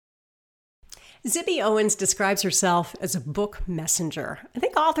Zibby Owens describes herself as a book messenger. I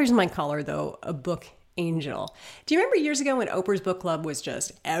think authors might call her, though, a book angel. Do you remember years ago when Oprah's book club was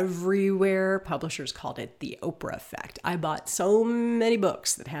just everywhere? Publishers called it the Oprah effect. I bought so many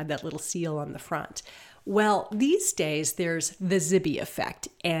books that had that little seal on the front. Well, these days there's the Zibby effect,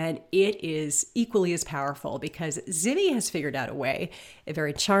 and it is equally as powerful because Zibby has figured out a way, a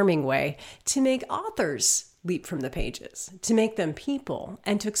very charming way, to make authors leap from the pages, to make them people,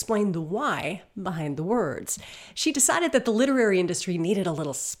 and to explain the why behind the words. She decided that the literary industry needed a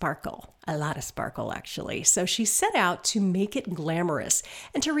little sparkle, a lot of sparkle actually, so she set out to make it glamorous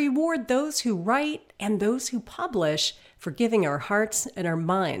and to reward those who write and those who publish for giving our hearts and our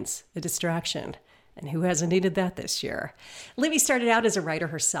minds a distraction. And who hasn't needed that this year? Libby started out as a writer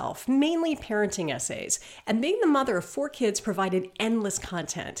herself, mainly parenting essays. And being the mother of 4 kids provided endless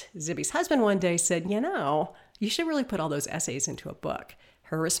content. Zibby's husband one day said, you should really put all those essays into a book.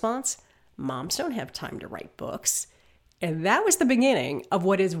 Her response, moms don't have time to write books. And that was the beginning of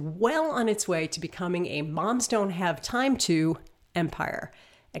what is well on its way to becoming a moms don't have time to empire.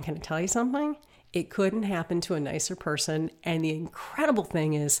 And can I tell you something? It couldn't happen to a nicer person. And the incredible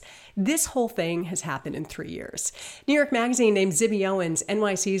thing is, this whole thing has happened in 3 years. New York Magazine named Zibby Owens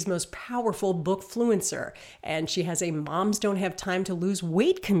NYC's most powerful book fluencer. And she has a Moms Don't Have Time to Lose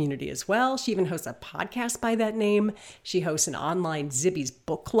Weight community as well. She even hosts a podcast by that name. She hosts an online Zibby's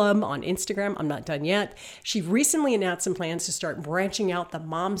book club on Instagram. I'm not done yet. She recently announced some plans to start branching out the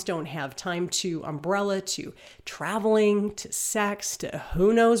Moms Don't Have Time to umbrella to traveling, to sex, to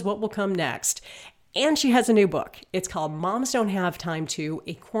who knows what will come next. And she has a new book. It's called Moms Don't Have Time to,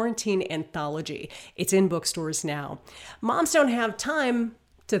 a quarantine anthology. It's in bookstores now. Moms don't have time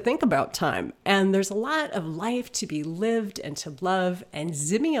to think about time. And there's a lot of life to be lived and to love. And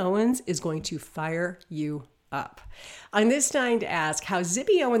Zibby Owens is going to fire you up. On this Dying to Ask how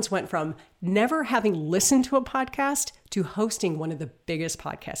Zibby Owens went from never having listened to a podcast to hosting one of the biggest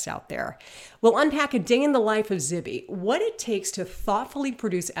podcasts out there. We'll unpack a day in the life of Zibby, what it takes to thoughtfully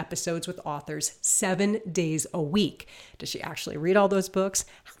produce episodes with authors 7 days a week. Does she actually read all those books?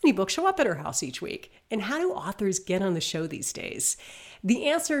 How many books show up at her house each week? And how do authors get on the show these days? The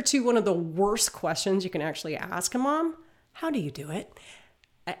answer to one of the worst questions you can actually ask a mom, how do you do it?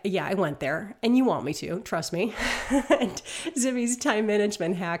 Yeah, I went there, and you want me to, trust me. And Zibby's time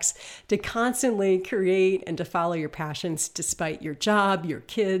management hacks to constantly create and to follow your passions despite your job, your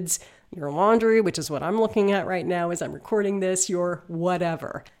kids, your laundry, which is what I'm looking at right now as I'm recording this, your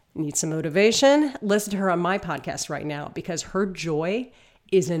whatever. Need some motivation? Listen to her on my podcast right now because her joy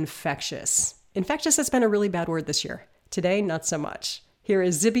is infectious. Infectious has been a really bad word this year. Today, not so much. Here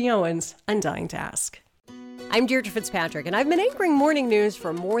is Zibby Owens on Dying to Ask. I'm Deirdre Fitzpatrick, and I've been anchoring morning news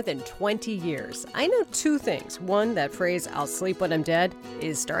for more than 20 years. I know 2 things. 1, that phrase, I'll sleep when I'm dead,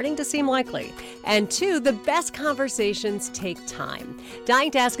 is starting to seem likely. And 2, the best conversations take time.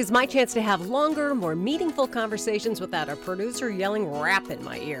 Dying to Ask is my chance to have longer, more meaningful conversations without a producer yelling rap in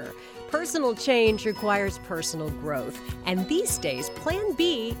my ear. Personal change requires personal growth. And these days, Plan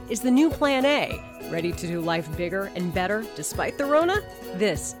B is the new Plan A. Ready to do life bigger and better despite the Rona?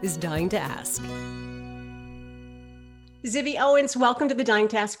 This is Dying to Ask. Zibby Owens, welcome to the Dying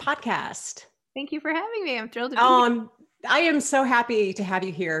to Ask podcast. Thank you for having me. I'm thrilled to be here. I am so happy to have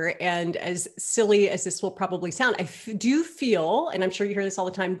you here. And as silly as this will probably sound, I do feel, and I'm sure you hear this all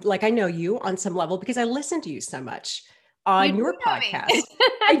the time, like I know you on some level because I listen to you so much on your podcast.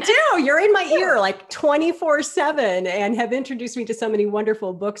 I do. You're in my ear like 24/7 and have introduced me to so many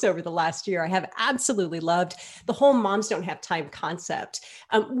wonderful books over the last year. I have absolutely loved the whole Moms Don't Have Time concept.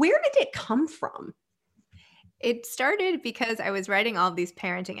 Where did it come from? It started because I was writing all of these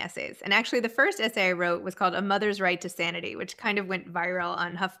parenting essays. And actually, the first essay I wrote was called A Mother's Right to Sanity, which kind of went viral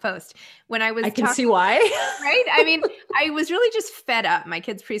on HuffPost. When I was I can see why. Right? I mean, I was really just fed up. My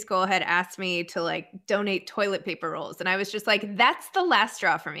kids' preschool had asked me to donate toilet paper rolls. And I was just like, that's the last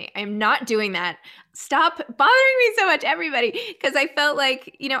straw for me. I am not doing that. Stop bothering me so much, everybody. Because I felt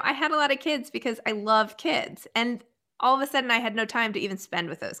like, I had a lot of kids because I love kids. And all of a sudden I had no time to even spend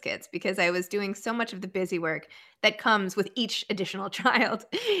with those kids because I was doing so much of the busy work that comes with each additional child.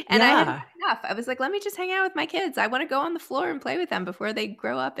 And I had enough. I was like, let me just hang out with my kids. I want to go on the floor and play with them before they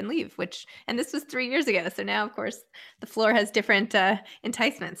grow up and leave, and this was 3 years ago. So now, of course, the floor has different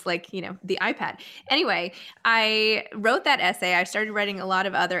enticements, like, the iPad. Anyway, I wrote that essay. I started writing a lot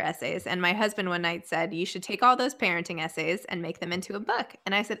of other essays. And my husband one night said, you should take all those parenting essays and make them into a book.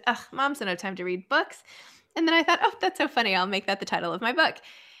 And I said, moms don't have time to read books. And then I thought, that's so funny. I'll make that the title of my book.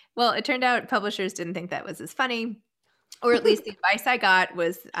 Well, it turned out publishers didn't think that was as funny. Or at least the advice I got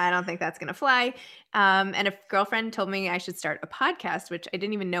was, I don't think that's going to fly. And a girlfriend told me I should start a podcast, which I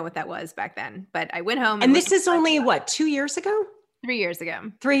didn't even know what that was back then. But I went home And this is only what, 2 years ago? 3 years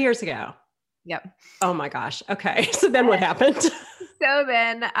ago. 3 years ago. Yep. Oh my gosh. Okay. So then what happened? So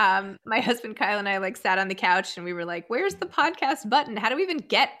then my husband Kyle and I like sat on the couch and we were like, where's the podcast button? How do we even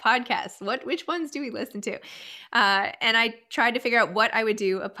get podcasts? Which ones do we listen to? And I tried to figure out what I would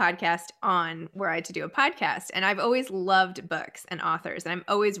do a podcast on were I to do a podcast. And I've always loved books and authors. And I'm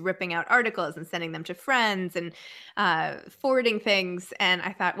always ripping out articles and sending them to friends and forwarding things. And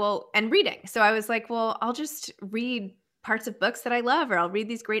I thought, well, and reading. So I was like, well, I'll just read parts of books that I love, or I'll read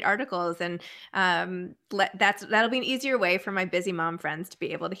these great articles, and that'll be an easier way for my busy mom friends to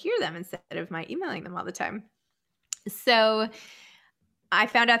be able to hear them instead of my emailing them all the time. So I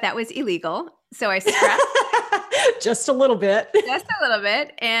found out that was illegal. So I scrapped just a little bit,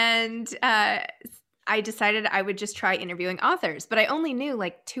 and I decided I would just try interviewing authors. But I only knew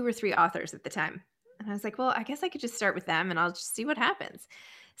like 2 or 3 authors at the time, and I was like, well, I guess I could just start with them, and I'll just see what happens.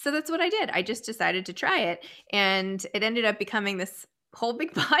 So that's what I did. I just decided to try it. And it ended up becoming this whole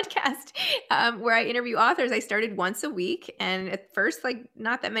big podcast where I interview authors. I started once a week. And at first, like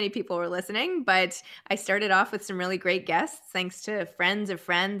not that many people were listening, but I started off with some really great guests, thanks to friends of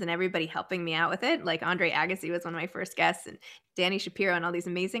friends and everybody helping me out with it. Like Andre Agassi was one of my first guests, and Dani Shapiro and all these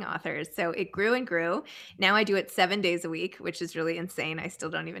amazing authors. So it grew and grew. Now I do it 7 days a week, which is really insane. I still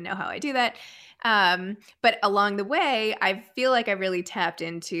don't even know how I do that. But along the way, I feel like I really tapped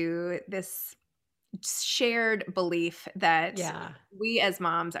into this shared belief that we as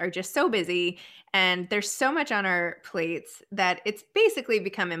moms are just so busy and there's so much on our plates that it's basically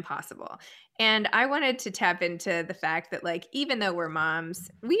become impossible. And I wanted to tap into the fact that, like, even though we're moms,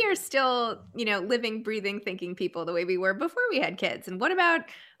 we are still, living, breathing, thinking people the way we were before we had kids. And what about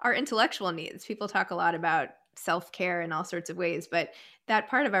our intellectual needs? People talk a lot about self-care in all sorts of ways, but that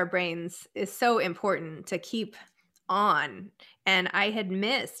part of our brains is so important to keep on. And I had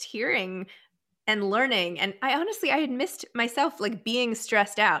missed hearing and learning. And I had missed myself, like being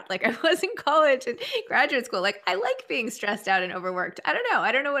stressed out. Like I was in college and graduate school. Like I like being stressed out and overworked. I don't know.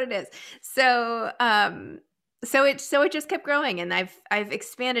 I don't know what it is. So, so it just kept growing, and I've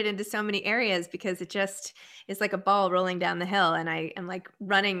expanded into so many areas because it just is like a ball rolling down the hill, and I am like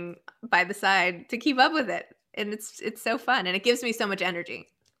running by the side to keep up with it. And it's so fun, and it gives me so much energy.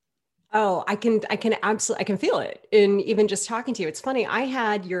 Oh, I can absolutely, I can feel it in even just talking to you. It's funny. I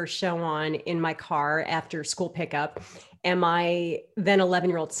had your show on in my car after school pickup, and my then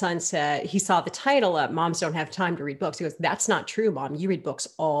 11-year-old son said, he saw the title up, Moms Don't Have Time to Read Books. He goes, that's not true, Mom. You read books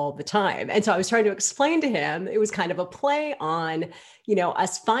all the time. And so I was trying to explain to him, it was kind of a play on,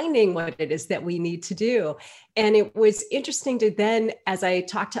 us finding what it is that we need to do. And it was interesting to then, as I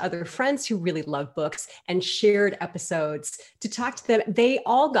talked to other friends who really love books and shared episodes, to talk to them, they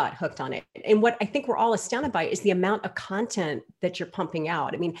all got hooked on it. And what I think we're all astounded by is the amount of content that you're pumping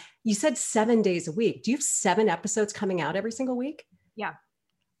out. I mean, you said 7 days a week. Do you have 7 episodes coming out every single week? Yeah.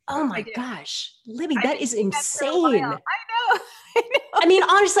 Oh my gosh, Libby, that is insane. I know. I mean,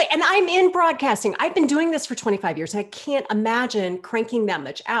 honestly, and I'm in broadcasting. I've been doing this for 25 years. I can't imagine cranking that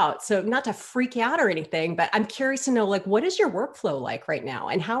much out. So not to freak out or anything, but I'm curious to know, like, what is your workflow like right now?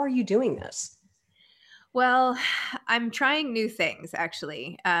 And how are you doing this? Well, I'm trying new things,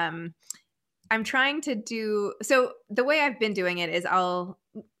 actually. I'm trying to do, so the way I've been doing it is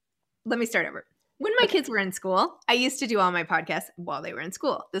let me start over. When my kids were in school, I used to do all my podcasts while they were in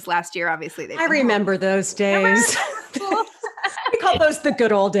school. This last year, obviously. I remember those days. We call those the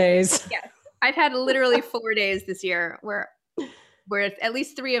good old days. Yes. I've had literally 4 days this year where at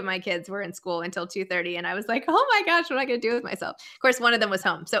least 3 of my kids were in school until 2:30. And I was like, oh my gosh, what am I going to do with myself? Of course, one of them was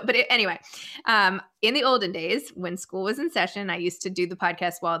home. So, anyway, in the olden days, when school was in session, I used to do the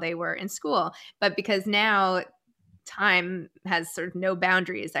podcast while they were in school. But because now time has sort of no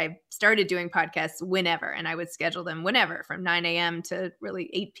boundaries, I started doing podcasts whenever, and I would schedule them whenever from 9 a.m. to really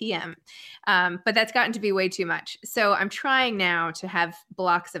 8 p.m. But that's gotten to be way too much. So I'm trying now to have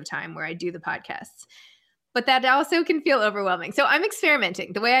blocks of time where I do the podcasts, but that also can feel overwhelming. So I'm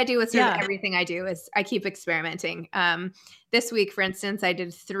experimenting. The way I do with sort of everything I do is I keep experimenting. This week, for instance, I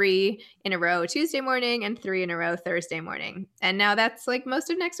did 3 in a row Tuesday morning and 3 in a row Thursday morning. And now that's like most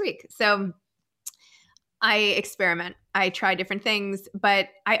of next week. So I experiment. I try different things, but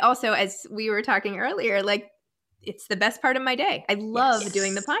I also, as we were talking earlier, like it's the best part of my day. I love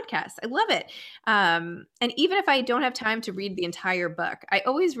doing the podcast. I love it. And even if I don't have time to read the entire book, I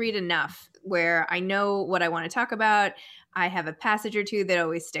always read enough where I know what I want to talk about. I have a passage or two that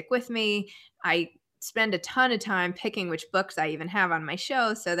always stick with me. I spend a ton of time picking which books I even have on my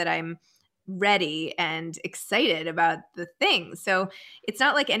show so that I'm ready and excited about the thing. So it's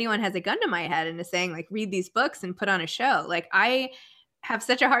not like anyone has a gun to my head and is saying like, read these books and put on a show. Like I have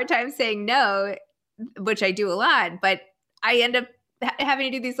such a hard time saying no, which I do a lot, but I end up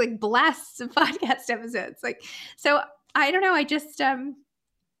having to do these like blasts of podcast episodes. Like, so I don't know. I just,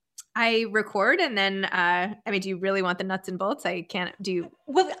 I record and then, I mean, do you really want the nuts and bolts? I can't do.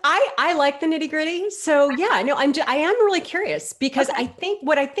 Well, I like the nitty gritty. So yeah, no, I am really curious because Okay. I think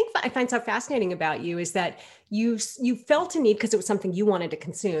I find so fascinating about you is that you felt a need because it was something you wanted to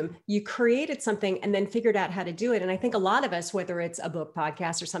consume. You created something and then figured out how to do it. And I think a lot of us, whether it's a book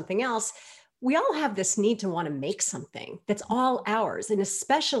podcast or something else, we all have this need to want to make something that's all ours. And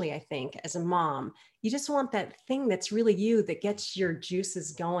especially I think as a mom, you just want that thing that's really you that gets your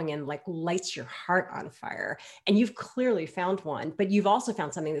juices going and like lights your heart on fire. And you've clearly found one, but you've also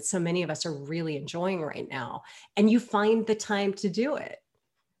found something that so many of us are really enjoying right now. And you find the time to do it.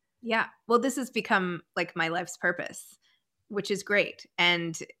 Yeah. Well, this has become like my life's purpose, which is great.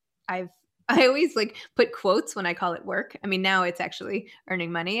 And I always like put quotes when I call it work. I mean, now it's actually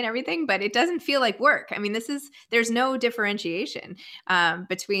earning money and everything, but it doesn't feel like work. I mean, there's no differentiation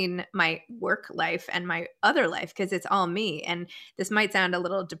between my work life and my other life because it's all me. And this might sound a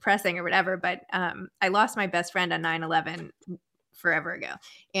little depressing or whatever, but I lost my best friend on 9/11 forever ago.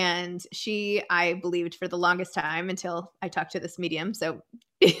 And I believed for the longest time until I talked to this medium. So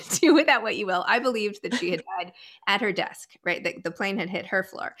do with that what you will. I believed that she had died at her desk, right? The plane had hit her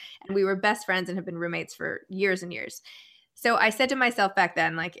floor. And we were best friends and have been roommates for years and years. So I said to myself back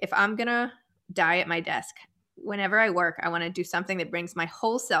then, like, if I'm going to die at my desk, whenever I work, I want to do something that brings my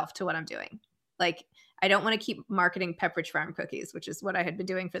whole self to what I'm doing. Like, I don't want to keep marketing Pepperidge Farm cookies, which is what I had been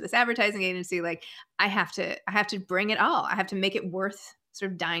doing for this advertising agency. Like, I have to bring it all. I have to make it worth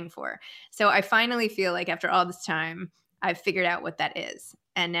sort of dying for. So I finally feel like after all this time, I've figured out what that is.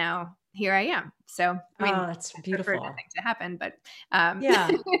 And now here I am. So, I mean, That's beautiful. I prefer nothing to happen, but, Yeah.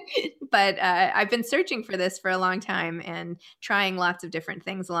 but I've been searching for this for a long time and trying lots of different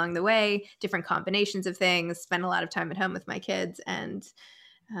things along the way, different combinations of things, spend a lot of time at home with my kids. And,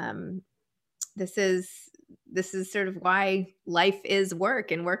 this is sort of why life is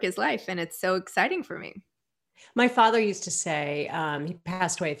work and work is life. And it's so exciting for me. My father used to say, he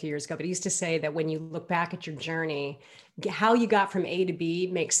passed away a few years ago, but he used to say that when you look back at your journey, how you got from A to B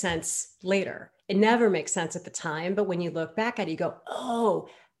makes sense later. It never makes sense at the time, but when you look back at it, you go, oh,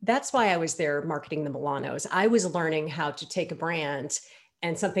 that's why I was there marketing the Milanos. I was learning how to take a brand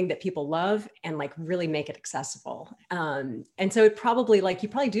and something that people love and like really make it accessible. And so it probably like, you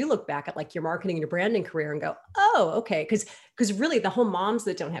probably do look back at like your marketing and your branding career and go, oh, okay. Because really the whole moms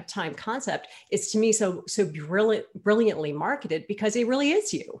that don't have time concept is to me so brilliantly marketed because it really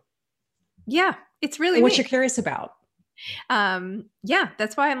is you. Yeah, it's really and what me. you're curious about. Yeah,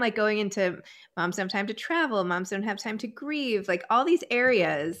 that's why I'm like going into moms don't have time to travel, moms don't have time to grieve, like all these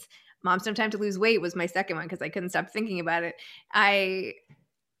areas. Moms don't have time to lose weight was my second one because I couldn't stop thinking about it.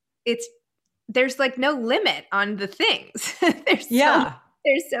 There's like no limit on the things. There's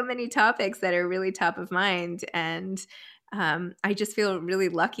so many topics that are really top of mind. And I just feel really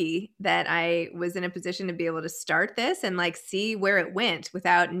lucky that I was in a position to be able to start this and like see where it went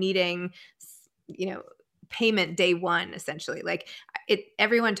without needing, payment day one, essentially. Like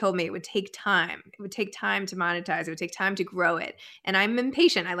everyone told me it would take time. It would take time to monetize. It would take time to grow it. And I'm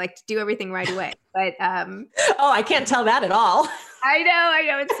impatient. I like to do everything right away. But oh, I can't tell that at all. I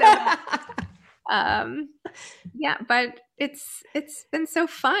know it's so yeah, but it's been so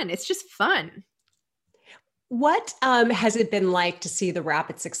fun. It's just fun. What has it been like to see the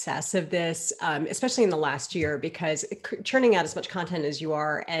rapid success of this, especially in the last year, because churning out as much content as you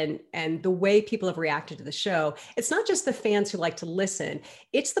are and the way people have reacted to the show, it's not just the fans who like to listen,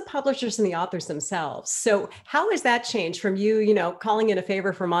 it's the publishers and the authors themselves. So how has that changed from you calling in a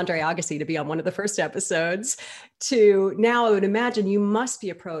favor from Andre Agassi to be on one of the first episodes to now? I would imagine you must be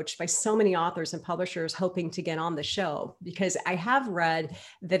approached by so many authors and publishers hoping to get on the show, because I have read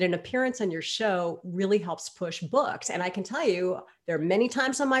that an appearance on your show really helps push books. And I can tell you, there are many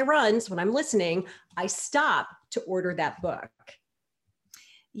times on my runs when I'm listening, I stop to order that book.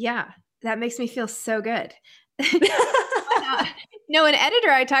 Yeah, that makes me feel so good. No, an editor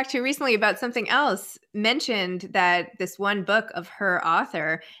I talked to recently about something else mentioned that this one book of her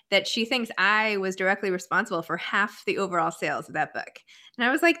author, that she thinks I was directly responsible for half the overall sales of that book. And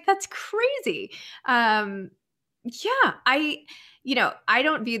I was like, that's crazy. Yeah, I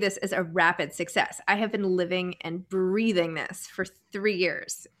don't view this as a rapid success. I have been living and breathing this for 3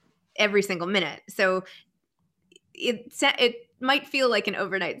 years, every single minute. So it might feel like an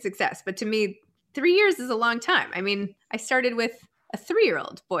overnight success, but to me, 3 years is a long time. I mean, I started with a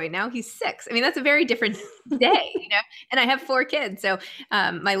 3-year-old boy. Now he's 6. I mean, that's a very different day, and I have 4 kids. So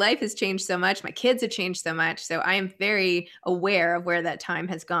my life has changed so much. My kids have changed so much. So I am very aware of where that time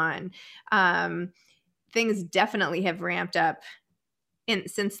has gone. Things definitely have ramped up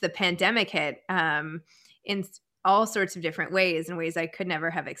since the pandemic hit, in all sorts of different ways, in ways I could never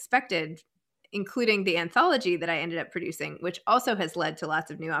have expected, including the anthology that I ended up producing, which also has led to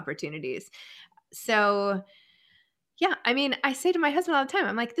lots of new opportunities. So yeah, I mean, I say to my husband all the time,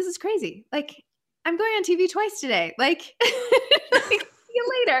 I'm like, this is crazy. Like, I'm going on TV twice today. Like, see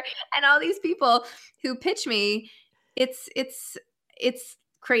you later. And all these people who pitch me, it's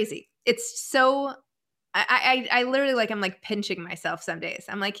crazy. It's so I literally, like, I'm like pinching myself some days.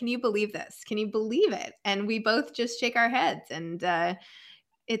 I'm like, can you believe this? Can you believe it? And we both just shake our heads, and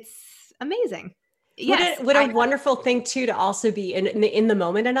it's amazing. Yes. What a wonderful thing too, to also be in the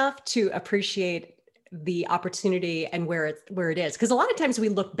moment enough to appreciate the opportunity and where it is. Because a lot of times we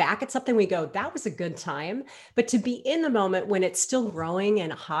look back at something, we go, that was a good time. But to be in the moment when it's still growing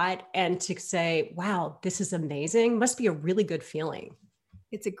and hot, and to say, wow, this is amazing, must be a really good feeling.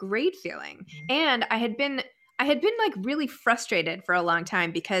 It's a great feeling. And I had been like really frustrated for a long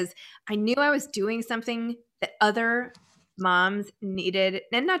time, because I knew I was doing something that other moms needed,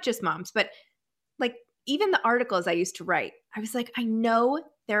 and not just moms, but like even the articles I used to write. I was like, I know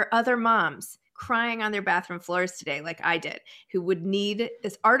there are other moms crying on their bathroom floors today, like I did, who would need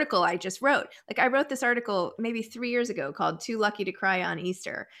this article I just wrote. Like, I wrote this article maybe 3 years ago called Too Lucky to Cry on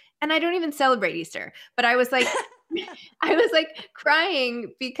Easter. And I don't even celebrate Easter, but I was like, I was like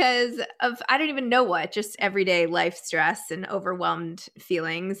crying because of, I don't even know what, just everyday life stress and overwhelmed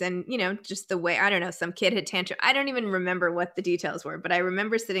feelings. And, just the way, I don't know, some kid had tantrum. I don't even remember what the details were, but I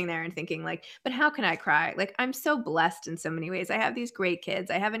remember sitting there and thinking, like, but how can I cry? Like, I'm so blessed in so many ways. I have these great kids.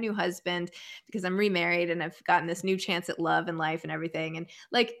 I have a new husband because I'm remarried, and I've gotten this new chance at love and life and everything. And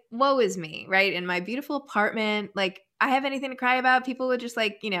like, woe is me, right? In my beautiful apartment, like, I have anything to cry about, people would just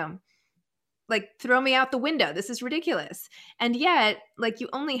like throw me out the window. This is ridiculous. And yet, like, you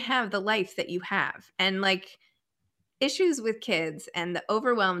only have the life that you have. And like, issues with kids and the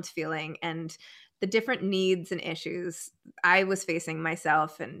overwhelmed feeling and the different needs and issues I was facing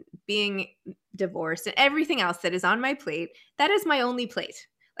myself, and being divorced and everything else that is on my plate, that is my only plate.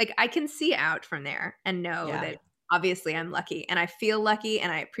 Like, I can see out from there and know that obviously I'm lucky, and I feel lucky,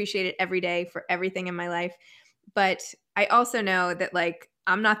 and I appreciate it every day for everything in my life. But I also know that, like,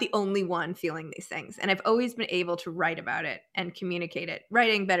 I'm not the only one feeling these things. And I've always been able to write about it and communicate it.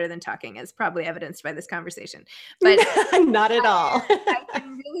 Writing better than talking, is probably evidenced by this conversation. But not at all.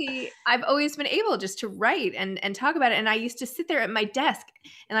 I've always been able just to write and talk about it. And I used to sit there at my desk,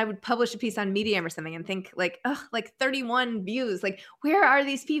 and I would publish a piece on Medium or something and think, like, oh, like 31 views. Like, where are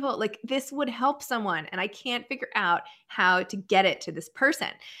these people? Like, this would help someone. And I can't figure out how to get it to this person.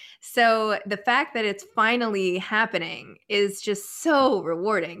 So the fact that it's finally happening is just so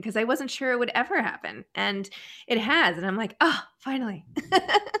rewarding, because I wasn't sure it would ever happen. And it has. And I'm like, oh, finally.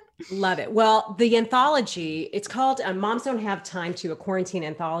 Love it. Well, the anthology, it's called Moms Don't Have Time To, a quarantine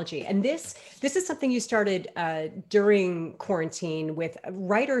anthology. And this is something you started during quarantine with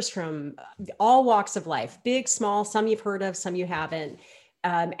writers from all walks of life, big, small, some you've heard of, some you haven't.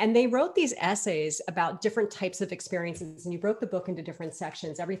 And they wrote these essays about different types of experiences. And you broke the book into different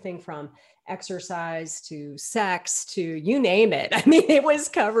sections, everything from exercise to sex to you name it. I mean, it was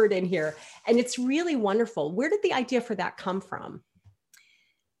covered in here. And it's really wonderful. Where did the idea for that come from?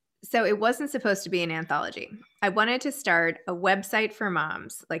 So it wasn't supposed to be an anthology. I wanted to start a website for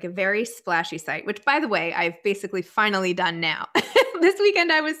moms, like a very splashy site, which, by the way, I've basically finally done now. This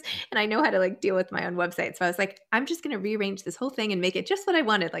weekend and I know how to like deal with my own website. So I was like, I'm just going to rearrange this whole thing and make it just what I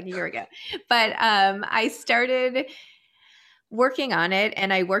wanted like a year ago. But I started working on it,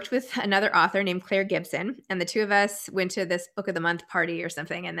 and I worked with another author named Claire Gibson, and the two of us went to this book of the month party or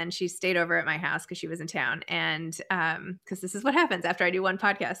something, and then she stayed over at my house because she was in town. And because this is what happens after I do one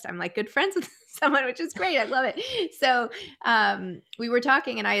podcast, I'm like good friends with someone, which is great. I love it. So we were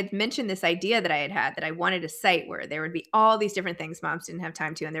talking, and I had mentioned this idea that I had that I wanted a site where there would be all these different things moms didn't have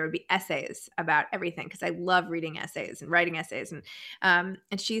time to, and there would be essays about everything, because I love reading essays and writing essays. And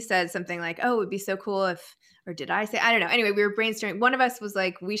she said something like, oh, it would be so cool if, or did I say, I don't know. Anyway, we were brainstorming. One of us was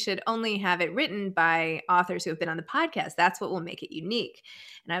like, we should only have it written by authors who have been on the podcast. That's what will make it unique.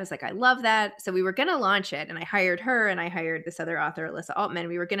 And I was like, I love that. So we were going to launch it, and I hired her, and I hired this other author, Alyssa Altman.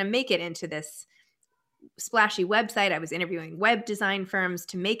 We were going to make it into this splashy website. I was interviewing web design firms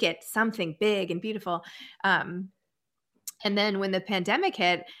to make it something big and beautiful. And then when the pandemic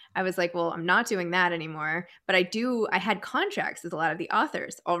hit, I was like, well, I'm not doing that anymore. But I had contracts with a lot of the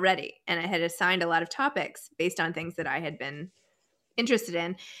authors already. And I had assigned a lot of topics based on things that I had been interested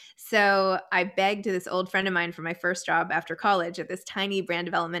in. So I begged this old friend of mine for my first job after college at this tiny brand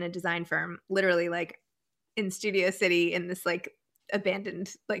development and design firm, literally like in Studio City in this like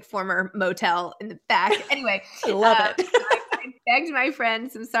abandoned like former motel in the back. Anyway, I love it. I begged my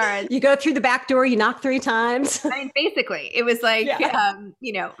friend Samsara. You go through the back door, you knock 3 times. I mean, basically, it was like,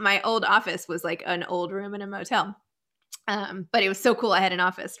 my old office was like an old room in a motel. But it was so cool. I had an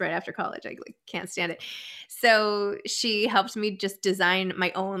office right after college. I can't stand it. So she helped me just design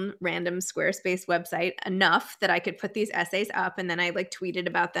my own random Squarespace website enough that I could put these essays up. And then I like tweeted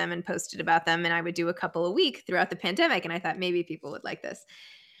about them and posted about them. And I would do a couple a week throughout the pandemic. And I thought maybe people would like this.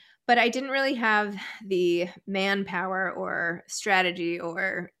 But I didn't really have the manpower or strategy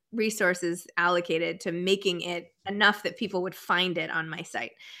or resources allocated to making it enough that people would find it on my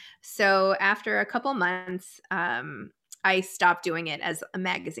site. So after a couple months, I stopped doing it as a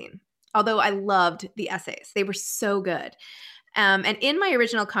magazine, although I loved the essays. They were so good. And in my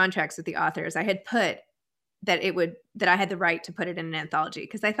original contracts with the authors, I had put that I had the right to put it in an anthology,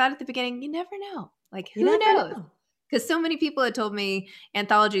 because I thought at the beginning, you never know. Like, who knows? Because so many people had told me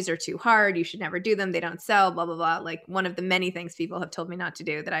anthologies are too hard. You should never do them. They don't sell, blah, blah, blah. Like one of the many things people have told me not to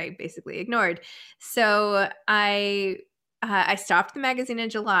do that I basically ignored. So I stopped the magazine in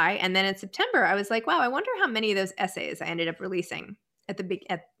July. And then in September, I was like, wow, I wonder how many of those essays I ended up releasing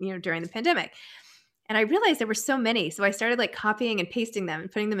during the pandemic. And I realized there were so many. So I started like copying and pasting them and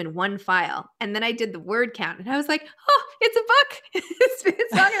putting them in one file. And then I did the word count and I was like, oh, it's a book.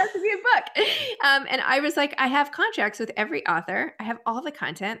 It's long enough to be a book. And I was like, I have contracts with every author. I have all the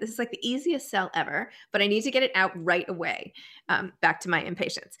content. This is like the easiest sell ever, but I need to get it out right away. Back to my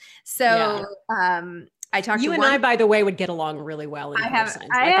impatience. So I talked you to and I, by the way, would get along really well in person.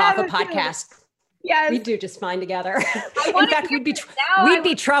 Like off a podcast. Yes. We do just fine together. In fact, we'd be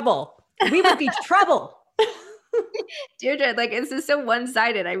trouble. We would be trouble. Deirdre, like this is so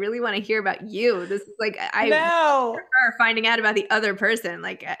one-sided. I really want to hear about you. This is like I prefer finding out about the other person.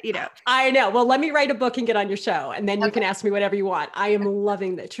 Like I know. Well, let me write a book and get on your show, and then you can ask me whatever you want. I am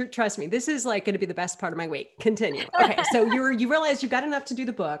loving that. Trust me, this is like going to be the best part of my week. Continue. Okay, so you realize you got enough to do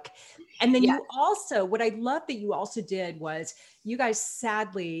the book, and then you also. What I love that you also did was you guys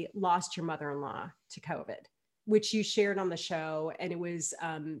sadly lost your mother-in-law to COVID, which you shared on the show, and it was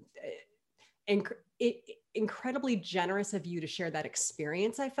incredibly generous of you to share that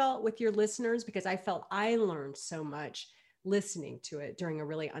experience, I felt, with your listeners, because I felt I learned so much listening to it during a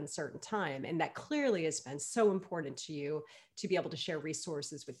really uncertain time. And that clearly has been so important to you to be able to share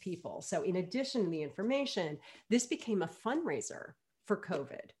resources with people. So in addition to the information, this became a fundraiser for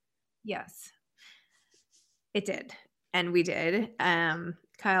COVID. Yes, it did. And we did.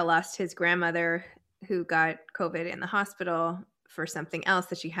 Kyle lost his grandmother who got COVID in the hospital for something else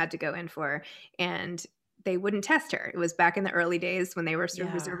that she had to go in for. And they wouldn't test her. It was back in the early days when they were sort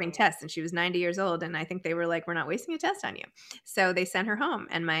of reserving tests, and she was 90 years old. And I think they were like, we're not wasting a test on you. So they sent her home,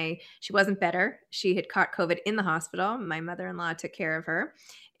 and she wasn't better. She had caught COVID in the hospital. My mother-in-law took care of her.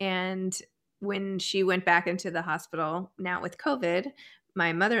 And when she went back into the hospital now with COVID,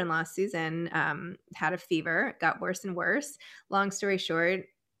 my mother-in-law, Susan, had a fever, got worse and worse. Long story short,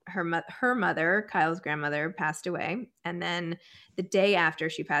 her mother, Kyle's grandmother, passed away. And then the day after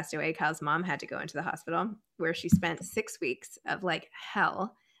she passed away, Kyle's mom had to go into the hospital, where she spent 6 weeks of like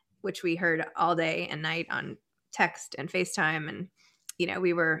hell, which we heard all day and night on text and FaceTime. And,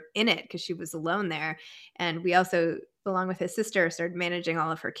 we were in it because she was alone there. And we also, along with his sister, started managing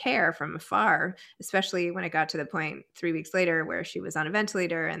all of her care from afar, especially when it got to the point 3 weeks later where she was on a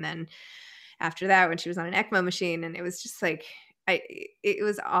ventilator. And then after that, when she was on an ECMO machine, and it was just like, it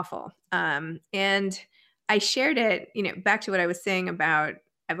was awful. And I shared it, back to what I was saying about,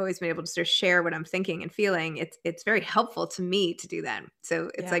 I've always been able to sort of share what I'm thinking and feeling. It's very helpful to me to do that. So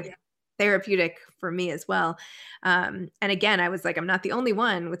it's like therapeutic for me as well. And again, I was like, I'm not the only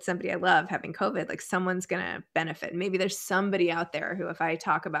one with somebody I love having COVID. Like someone's going to benefit. Maybe there's somebody out there who, if I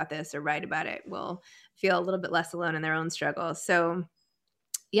talk about this or write about it, will feel a little bit less alone in their own struggle. So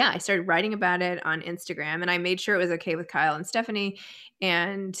I started writing about it on Instagram, and I made sure it was okay with Kyle and Stephanie.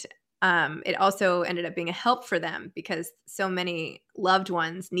 And it also ended up being a help for them because so many loved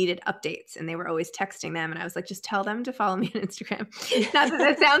ones needed updates, and they were always texting them. And I was like, just tell them to follow me on Instagram. Not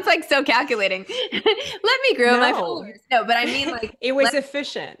that sounds like so calculating. Let me grow my followers. No, but I mean, like, it was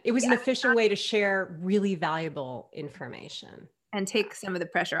efficient. It was an efficient way to share really valuable information and take some of the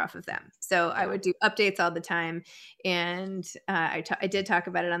pressure off of them. So I would do updates all the time. And I did talk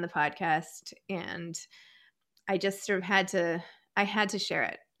about it on the podcast, and I just sort of had to share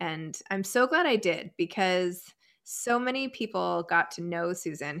it. And I'm so glad I did, because so many people got to know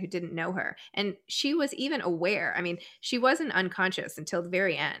Susan who didn't know her. And she was even aware. I mean, she wasn't unconscious until the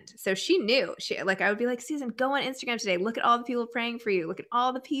very end. So she knew. She like I would be like, Susan, go on Instagram today. Look at all the people praying for you. Look at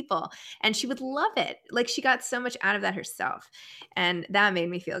all the people. And she would love it. Like she got so much out of that herself. And that made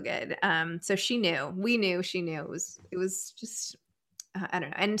me feel good. So she knew. We knew she knew. It was just I don't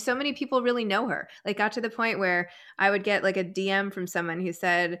know. And so many people really know her. Like got to the point where I would get like a DM from someone who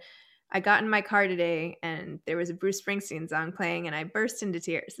said, I got in my car today and there was a Bruce Springsteen song playing and I burst into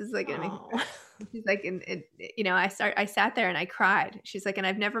tears. This is like gonna make me Oh. cry. She's like, I sat there and I cried. She's like, and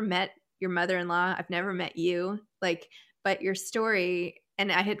I've never met your mother-in-law. I've never met you. Like, but your story,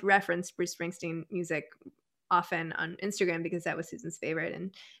 and I had referenced Bruce Springsteen music often on Instagram because that was Susan's favorite.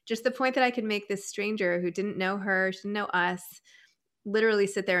 And just the point that I could make this stranger who didn't know her, she didn't know us, literally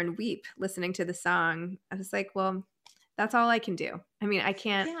sit there and weep listening to the song. I was like, well, that's all I can do. I mean, I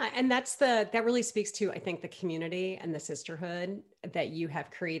can't. Yeah, and that really speaks to, I think, the community and the sisterhood that you have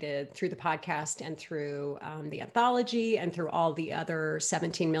created through the podcast and through the anthology and through all the other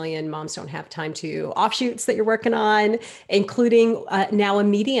 17 million Moms Don't Have Time To offshoots that you're working on, including now a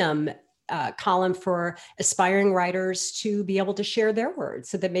Medium column for aspiring writers to be able to share their words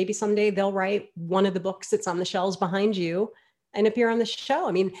so that maybe someday they'll write one of the books that's on the shelves behind you and appear on the show.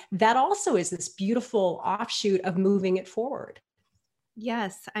 I mean, that also is this beautiful offshoot of moving it forward.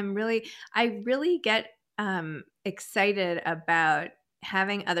 Yes, I really get excited about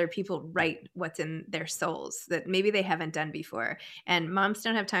having other people write what's in their souls that maybe they haven't done before. And Moms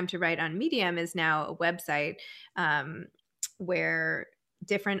Don't Have Time to Write on Medium is now a website where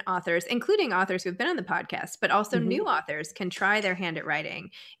different authors, including authors who've been on the podcast, but also new authors can try their hand at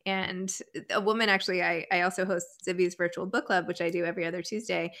writing. And a woman, actually, I also host Zibby's virtual book club, which I do every other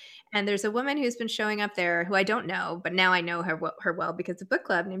Tuesday. And there's a woman who's been showing up there who I don't know, but now I know her well because of book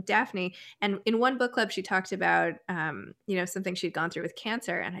club, named Daphne. And in one book club, she talked about, something she'd gone through with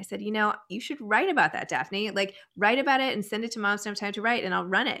cancer. And I said, you should write about that, Daphne. Like write about it and send it to Moms Don't Have Time to Write and I'll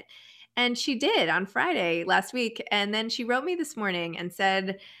run it. And she did on Friday last week. And then she wrote me this morning and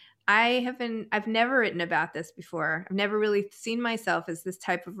said, I've never written about this before. I've never really seen myself as this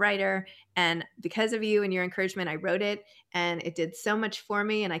type of writer. And because of you and your encouragement, I wrote it and it did so much for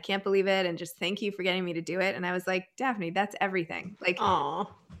me and I can't believe it. And just thank you for getting me to do it. And I was like, Daphne, that's everything. Like, Aww.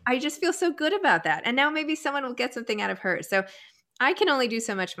 I just feel so good about that. And now maybe someone will get something out of her. So I can only do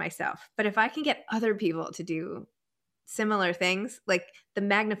so much myself, but if I can get other people to do similar things, like the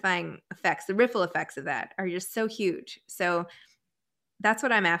magnifying effects, the ripple effects of that are just so huge. So that's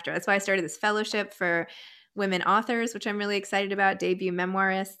what I'm after. That's why I started this fellowship for women authors, which I'm really excited about, debut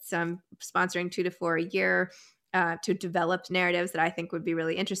memoirists. So I'm sponsoring 2 to 4 a year to develop narratives that I think would be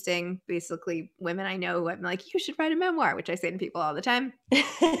really interesting. Basically, women I know who I'm like, you should write a memoir, which I say to people all the time.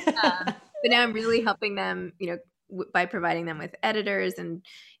 But now I'm really helping them, by providing them with editors and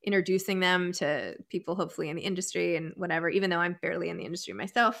introducing them to people hopefully in the industry and whatever, even though I'm barely in the industry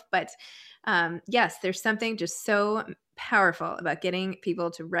myself. But yes, there's something just so powerful about getting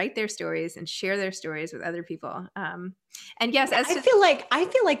people to write their stories and share their stories with other people. And yes, I feel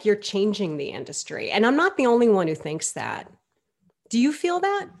like you're changing the industry, and I'm not the only one who thinks that. Do you feel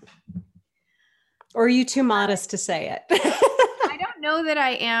that? Or are you too modest to say it? I don't know that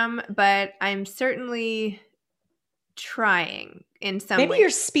I am, but I'm certainly trying in some way. Maybe you're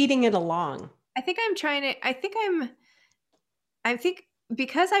speeding it along. I think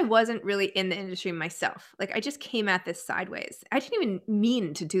because I wasn't really in the industry myself, like I just came at this sideways. I didn't even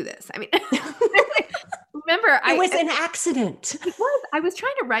mean to do this. I mean, remember, it was an accident. I was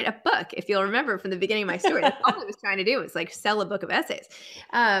trying to write a book. If you'll remember from the beginning of my story, that's all I was trying to do was like sell a book of essays.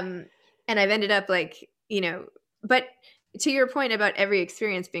 And I've ended up but to your point about every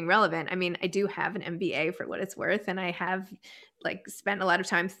experience being relevant, I mean, I do have an MBA for what it's worth. And I have spent a lot of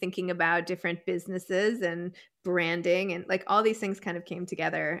time thinking about different businesses and branding and all these things kind of came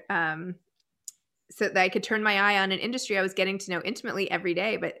together. So that I could turn my eye on an industry I was getting to know intimately every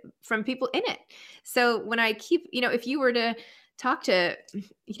day, but from people in it. So when I keep, if you were to talk to,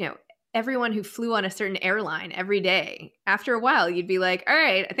 everyone who flew on a certain airline every day, after a while, you'd be like, all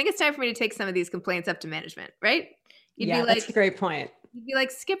right, I think it's time for me to take some of these complaints up to management, right? You'd be that's a great point. You'd be like,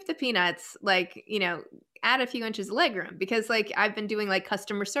 skip the peanuts, add a few inches of legroom because I've been doing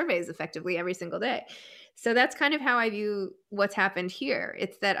customer surveys effectively every single day. So that's kind of how I view what's happened here.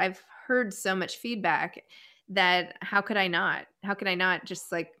 It's that I've heard so much feedback that how could I not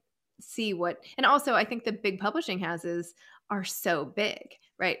just see what, and also I think the big publishing houses are so big,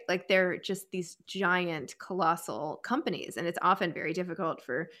 right? They're just these giant, colossal companies. And it's often very difficult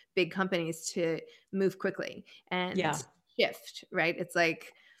for big companies to move quickly and shift, right? It's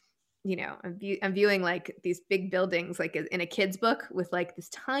I'm viewing like these big buildings, like in a kid's book with like this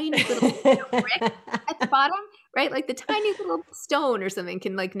tiny little brick at the bottom, right? Like the tiny little stone or something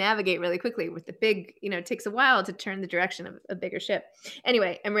can like navigate really quickly with the big, it takes a while to turn the direction of a bigger ship.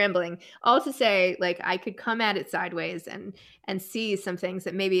 Anyway, I'm rambling. All to say, like I could come at it sideways and see some things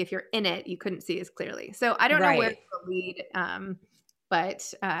that maybe if you're in it, you couldn't see as clearly. So I don't know where Right. to lead,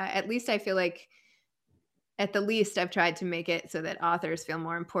 but at least I feel like at the least I've tried to make it so that authors feel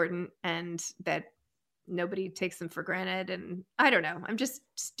more important and that nobody takes them for granted. And I don't know. I'm just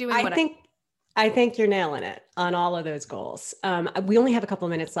doing I think you're nailing it on all of those goals. We only have a couple of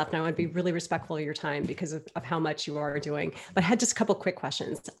minutes left, and I want to be really respectful of your time because of how much you are doing. But I had just a couple of quick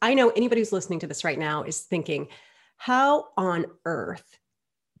questions. I know anybody who's listening to this right now is thinking, how on earth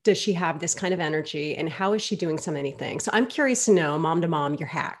does she have this kind of energy, and how is she doing so many things? So I'm curious to know, mom to mom, your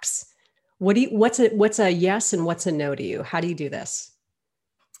hacks. What's a yes and what's a no to you? How do you do this?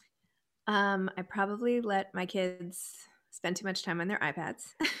 I probably let my kids spend too much time on their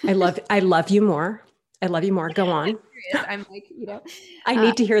iPads. I love you more. I love you more. Go on. I'm like, I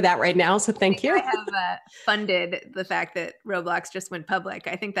need to hear that right now. So thank you. I have funded the fact that Roblox just went public.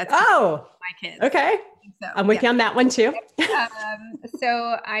 I think that's my kids. Okay. So, I'm with you on that one too.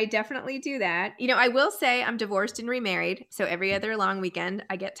 So I definitely do that. I will say I'm divorced and remarried. So every other long weekend,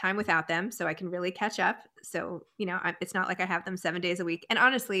 I get time without them so I can really catch up. So, it's not like I have them 7 days a week. And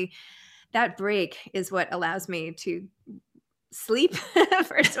honestly, that break is what allows me to sleep,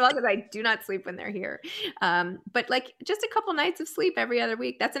 first of all, because I do not sleep when they're here. But like just a couple nights of sleep every other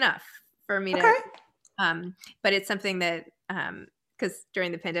week, that's enough for me to, but it's something that, because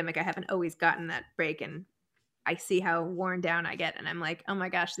during the pandemic, I haven't always gotten that break, and I see how worn down I get. And I'm like, oh my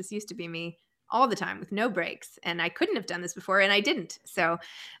gosh, this used to be me all the time with no breaks. And I couldn't have done this before, and I didn't. So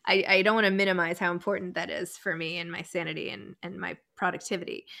I don't want to minimize how important that is for me and my sanity and my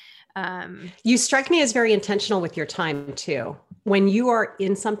productivity. You strike me as very intentional with your time too. When you are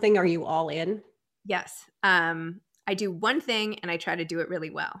in something, are you all in? Yes. I do one thing and I try to do it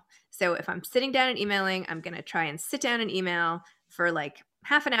really well. So if I'm sitting down and emailing, I'm going to try and sit down and email for like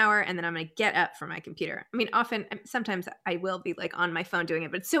half an hour, and then I'm going to get up from my computer. I mean, sometimes I will be like on my phone doing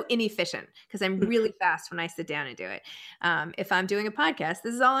it, but it's so inefficient because I'm really fast when I sit down and do it. If I'm doing a podcast,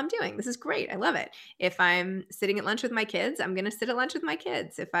 this is all I'm doing. This is great. I love it. If I'm sitting at lunch with my kids, I'm going to sit at lunch with my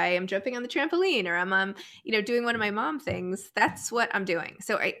kids. If I am jumping on the trampoline or I'm, doing one of my mom things, that's what I'm doing.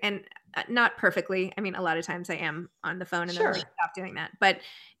 So not perfectly. I mean, a lot of times I am on the phone and then I stop doing that. But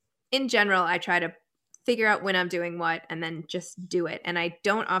in general, I try to figure out when I'm doing what and then just do it. And I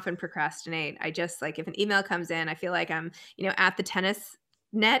don't often procrastinate. I just like if an email comes in, I feel like I'm, at the tennis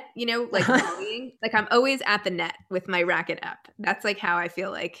net, like volleying. Like I'm always at the net with my racket up. That's like how I feel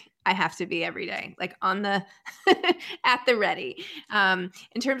like I have to be every day, like on the at the ready.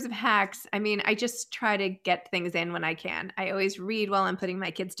 In terms of hacks, I mean, I just try to get things in when I can. I always read while I'm putting my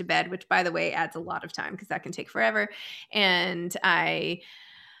kids to bed, which by the way adds a lot of time because that can take forever. And I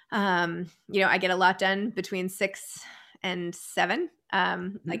get a lot done between 6 and 7.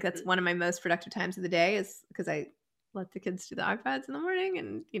 Like that's one of my most productive times of the day is because I let the kids do the iPads in the morning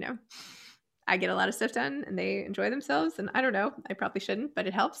and, I get a lot of stuff done and they enjoy themselves. And I don't know, I probably shouldn't, but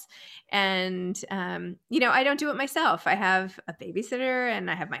it helps. And, I don't do it myself. I have a babysitter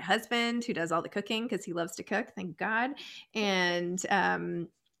and I have my husband who does all the cooking because he loves to cook. Thank God. And,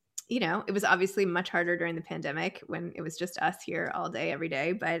 it was obviously much harder during the pandemic when it was just us here all day, every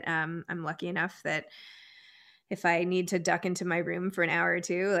day. But I'm lucky enough that if I need to duck into my room for an hour or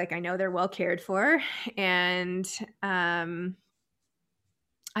two, like I know they're well cared for. And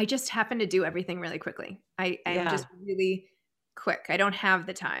I just happen to do everything really quickly. I'm just really quick. I don't have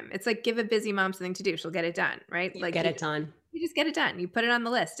the time. It's like give a busy mom something to do. She'll get it done, right? Like get it done. You just get it done. You put it on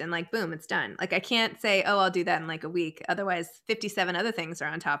the list and like, boom, it's done. Like I can't say, oh, I'll do that in like a week. Otherwise 57 other things are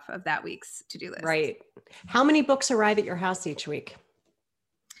on top of that week's to-do list. Right. How many books arrive at your house each week?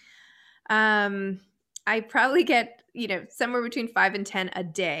 I probably get, somewhere between 5 and 10 a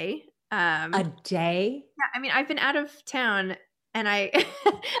day. A day? Yeah. I mean, I've been out of town and I've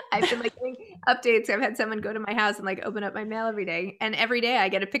been like doing updates. I've had someone go to my house and like open up my mail every day. And every day I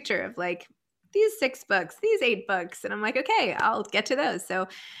get a picture of like these 6 books, these 8 books. And I'm like, okay, I'll get to those. So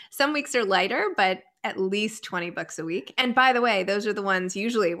some weeks are lighter, but at least 20 books a week. And by the way, those are the ones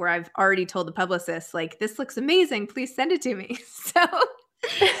usually where I've already told the publicist, like, this looks amazing. Please send it to me. So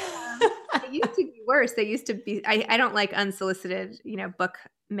it used to be worse. They used to be, I don't like unsolicited, book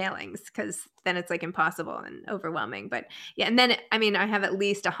mailings because then it's like impossible and overwhelming. But yeah. And then, I mean, I have at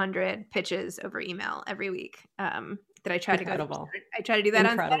least 100 pitches over email every week. That I try to go to. I try to do that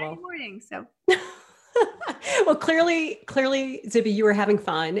on Saturday morning. So Well, clearly, Zibby, you are having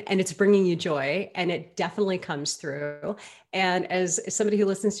fun and it's bringing you joy, and it definitely comes through. And as somebody who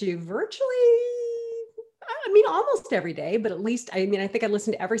listens to you virtually, I mean, almost every day, but at least, I mean, I think I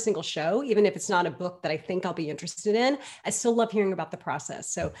listen to every single show, even if it's not a book that I think I'll be interested in. I still love hearing about the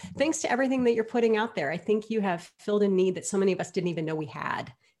process. So thanks to everything that you're putting out there. I think you have filled a need that so many of us didn't even know we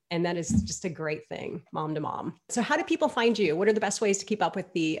had. And that is just a great thing, mom to mom. So how do people find you? What are the best ways to keep up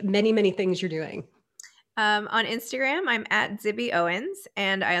with the many, many things you're doing? On Instagram, I'm at Zibby Owens,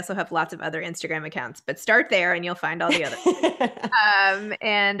 and I also have lots of other Instagram accounts, but start there and you'll find all the others.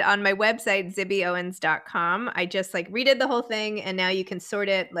 And on my website, zibbyowens.com, I just like redid the whole thing, and now you can sort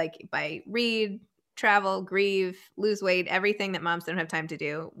it like by read, travel, grieve, lose weight, everything that moms don't have time to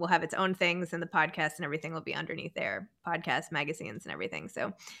do will have its own things, and the podcast and everything will be underneath there, podcasts, magazines, and everything.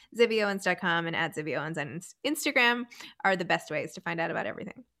 So zibbyowens.com and at Zibby Owens on Instagram are the best ways to find out about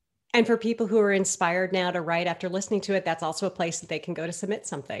everything. And for people who are inspired now to write after listening to it, that's also a place that they can go to submit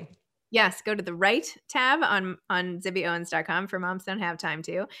something. Yes, go to the Write tab on zibbyowens.com for Moms Don't Have Time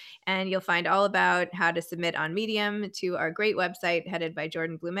To, and you'll find all about how to submit on Medium to our great website headed by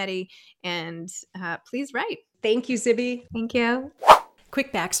Jordan Blumetti. And please write. Thank you, Zibby. Thank you.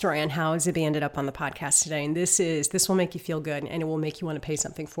 Quick backstory on how Zibby ended up on the podcast today. And this will make you feel good, and it will make you want to pay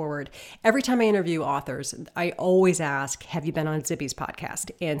something forward. Every time I interview authors, I always ask, have you been on Zibby's podcast?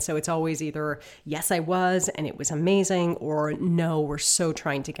 And so it's always either, yes, I was, and it was amazing, or no, we're so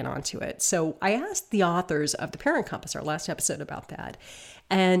trying to get onto it. So I asked the authors of The Parent Compass, our last episode, about that.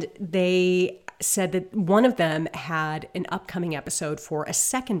 And they said that one of them had an upcoming episode for a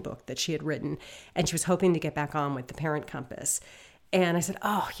second book that she had written, and she was hoping to get back on with The Parent Compass. And I said,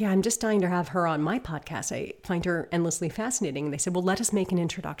 oh, yeah, I'm just dying to have her on my podcast. I find her endlessly fascinating. And they said, well, let us make an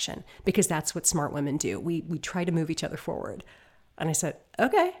introduction, because that's what smart women do. We try to move each other forward. And I said,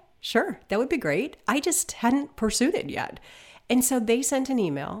 okay, sure, that would be great. I just hadn't pursued it yet. And so they sent an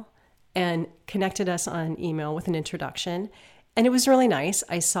email and connected us on email with an introduction. And it was really nice.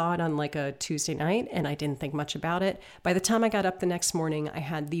 I saw it on like a Tuesday night, and I didn't think much about it. By the time I got up the next morning, I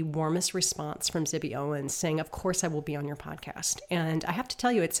had the warmest response from Zibby Owens saying, of course I will be on your podcast. And I have to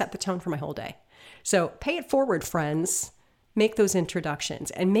tell you, it set the tone for my whole day. So pay it forward, friends. Make those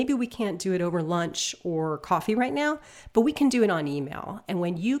introductions. And maybe we can't do it over lunch or coffee right now, but we can do it on email. And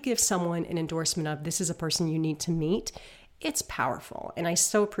when you give someone an endorsement of, this is a person you need to meet, it's powerful. And I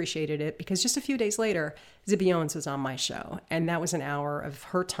so appreciated it, because just a few days later, Zibby Owens was on my show. And that was an hour of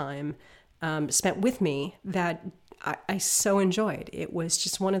her time spent with me that I so enjoyed. It was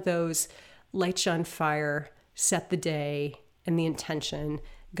just one of those lights on fire, set the day and the intention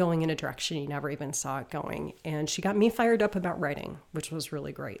going in a direction you never even saw it going. And she got me fired up about writing, which was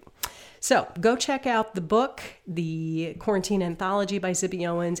really great. So go check out the book, The Quarantine Anthology by Zibby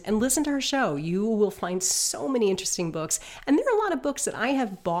Owens, and listen to her show. You will find so many interesting books. And there are a lot of books that I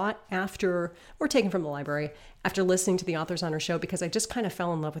have bought after, or taken from the library, after listening to the authors on her show, because I just kind of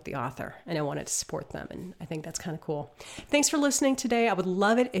fell in love with the author and I wanted to support them. And I think that's kind of cool. Thanks for listening today. I would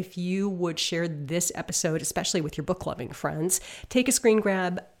love it if you would share this episode, especially with your book loving friends. Take a screen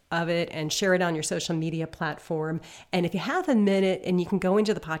grab of it and share it on your social media platform. And if you have a minute and you can go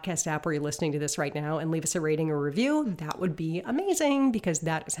into the podcast app where you're listening to this right now and leave us a rating or review, that would be amazing, because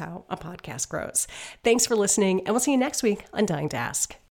that is how a podcast grows. Thanks for listening, and we'll see you next week on Dying to Ask.